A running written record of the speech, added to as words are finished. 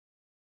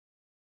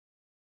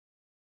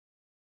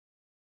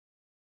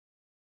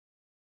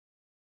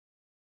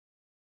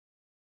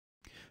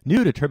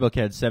New to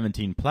TurboCAD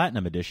 17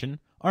 Platinum Edition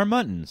are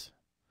Muntins.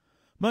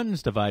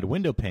 Muntins divide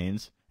window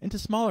panes into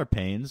smaller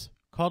panes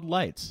called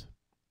lights.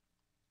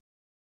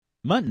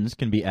 Muntins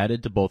can be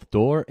added to both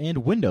door and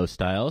window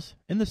styles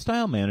in the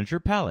Style Manager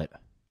palette.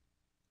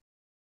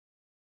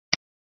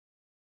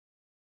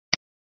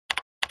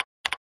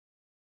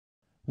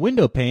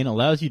 Window pane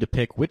allows you to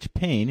pick which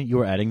pane you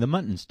are adding the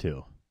Muntins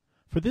to.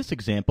 For this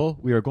example,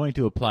 we are going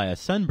to apply a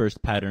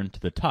sunburst pattern to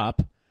the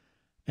top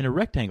and a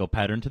rectangle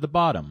pattern to the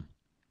bottom.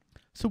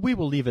 So we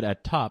will leave it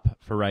at top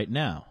for right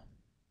now.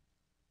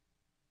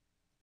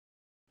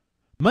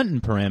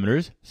 Muntin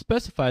parameters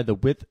specify the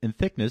width and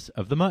thickness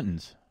of the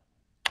muntins.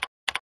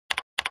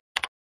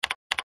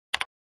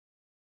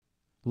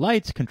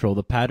 Lights control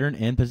the pattern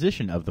and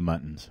position of the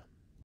muntins.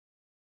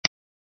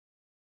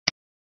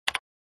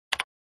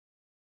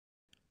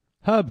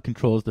 Hub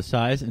controls the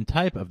size and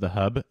type of the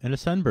hub in a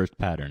sunburst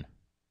pattern.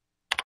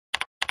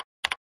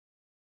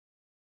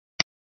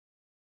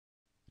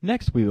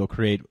 Next, we will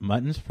create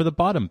muntins for the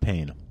bottom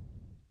pane.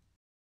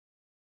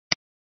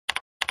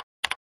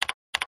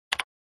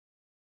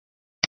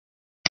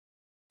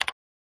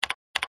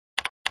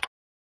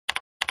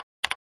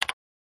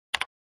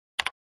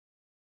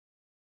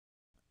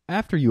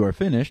 After you are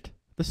finished,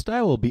 the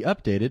style will be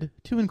updated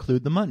to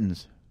include the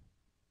muntins.